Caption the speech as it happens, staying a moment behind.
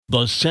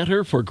The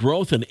Center for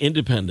Growth and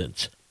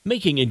Independence,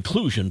 making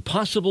inclusion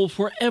possible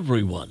for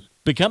everyone.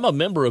 Become a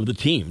member of the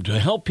team to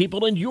help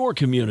people in your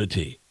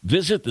community.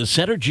 Visit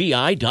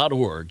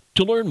thecentergi.org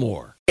to learn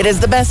more. It is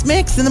the best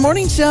mix in the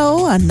morning show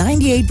on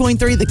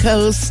 98.3 The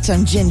Coast.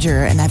 I'm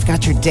Ginger, and I've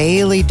got your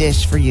daily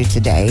dish for you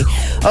today.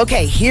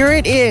 Okay, here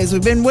it is.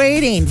 We've been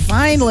waiting.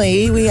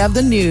 Finally, we have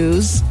the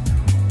news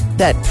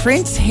that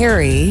Prince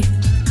Harry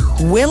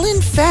will,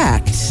 in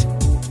fact,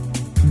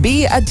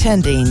 be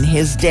attending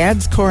his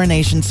dad's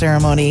coronation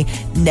ceremony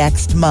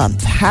next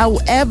month.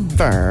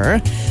 However,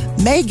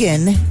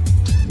 Meghan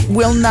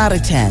will not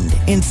attend,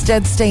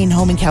 instead staying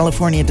home in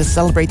California to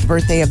celebrate the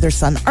birthday of their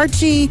son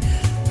Archie,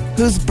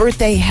 whose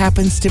birthday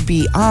happens to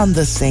be on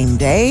the same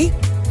day.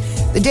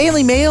 The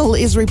Daily Mail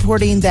is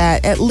reporting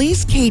that at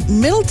least Kate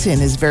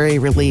Middleton is very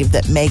relieved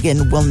that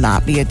Meghan will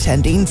not be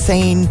attending,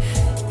 saying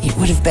it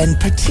would have been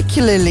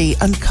particularly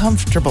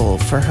uncomfortable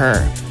for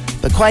her.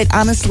 But quite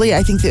honestly,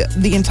 I think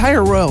the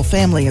entire royal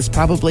family is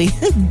probably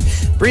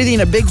breathing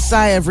a big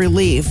sigh of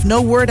relief.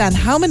 No word on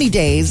how many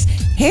days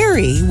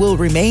Harry will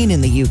remain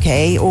in the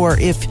UK, or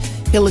if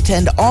he'll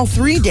attend all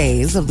 3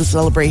 days of the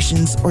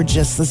celebrations or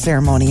just the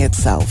ceremony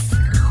itself.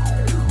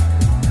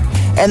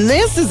 And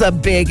this is a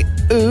big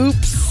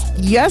oops.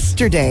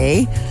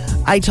 Yesterday,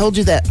 I told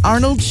you that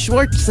Arnold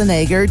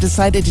Schwarzenegger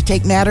decided to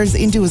take matters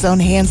into his own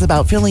hands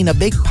about filling a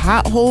big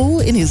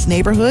pothole in his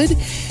neighborhood.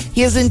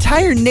 His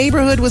entire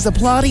neighborhood was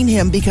applauding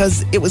him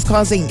because it was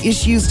causing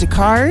issues to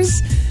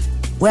cars.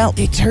 Well,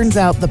 it turns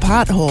out the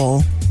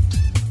pothole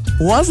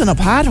wasn't a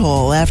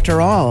pothole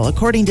after all.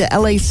 According to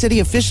LA city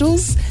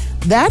officials,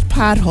 that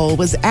pothole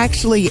was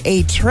actually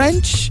a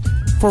trench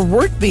for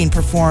work being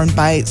performed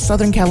by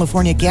Southern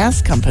California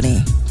Gas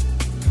Company.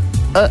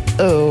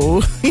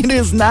 It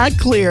is not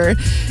clear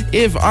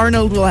if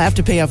Arnold will have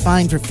to pay a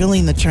fine for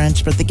filling the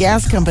trench, but the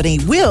gas company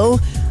will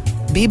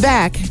be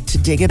back to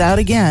dig it out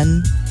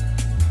again.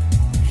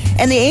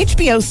 And the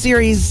HBO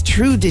series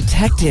True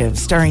Detective,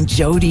 starring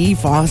Jodie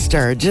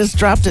Foster, just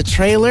dropped a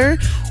trailer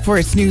for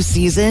its new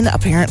season.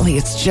 Apparently,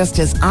 it's just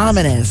as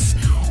ominous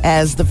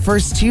as the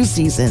first 2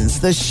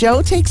 seasons. The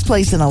show takes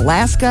place in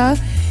Alaska,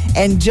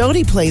 and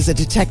Jodie plays a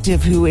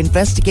detective who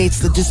investigates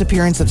the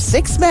disappearance of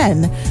 6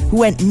 men who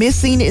went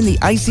missing in the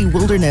icy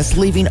wilderness,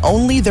 leaving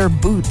only their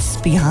boots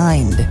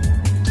behind.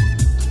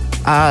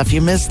 If you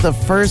missed the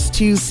first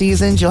 2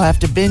 seasons, you'll have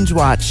to binge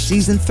watch.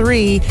 Season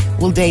 3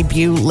 will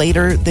debut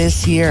later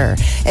this year.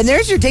 And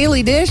there's your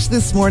daily dish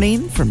this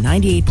morning from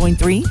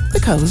 98.3 The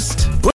Coast.